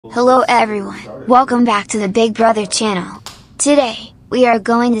Hello everyone, welcome back to the Big Brother channel. Today, we are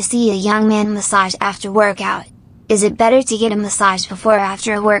going to see a young man massage after workout. Is it better to get a massage before or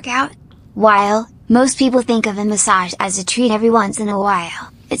after a workout? While most people think of a massage as a treat every once in a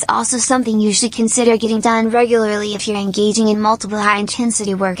while, it's also something you should consider getting done regularly if you're engaging in multiple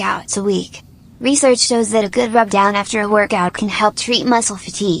high-intensity workouts a week. Research shows that a good rub down after a workout can help treat muscle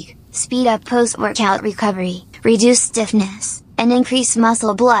fatigue, speed up post-workout recovery, reduce stiffness, and increase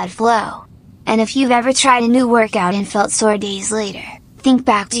muscle blood flow. And if you've ever tried a new workout and felt sore days later, think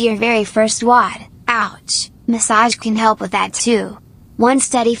back to your very first WOD, ouch, massage can help with that too. One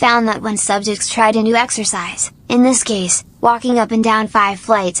study found that when subjects tried a new exercise, in this case, walking up and down 5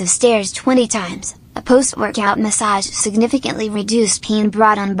 flights of stairs 20 times, a post-workout massage significantly reduced pain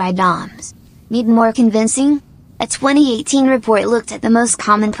brought on by DOMs. Need more convincing? A 2018 report looked at the most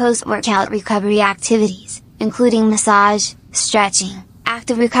common post-workout recovery activities, including massage, stretching,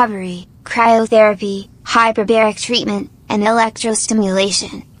 active recovery, cryotherapy, hyperbaric treatment, and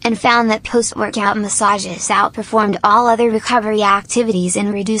electrostimulation, and found that post-workout massages outperformed all other recovery activities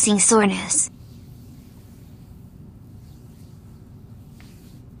in reducing soreness.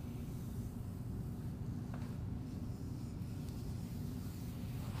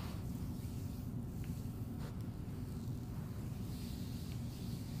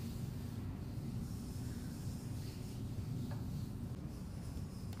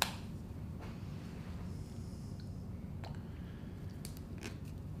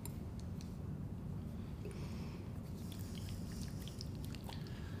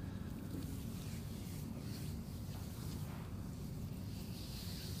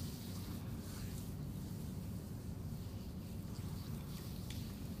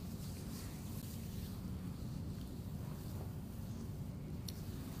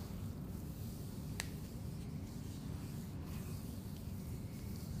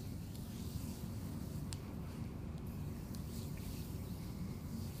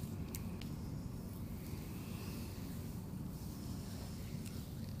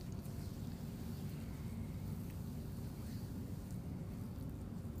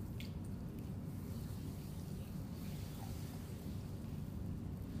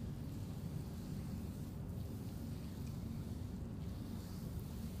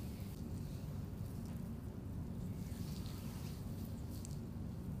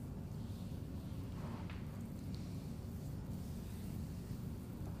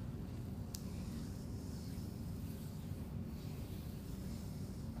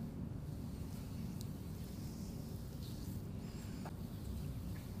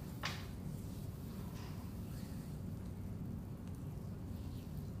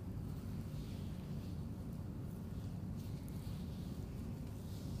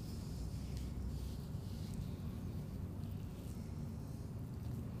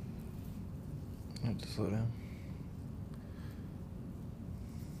 I have to slow down.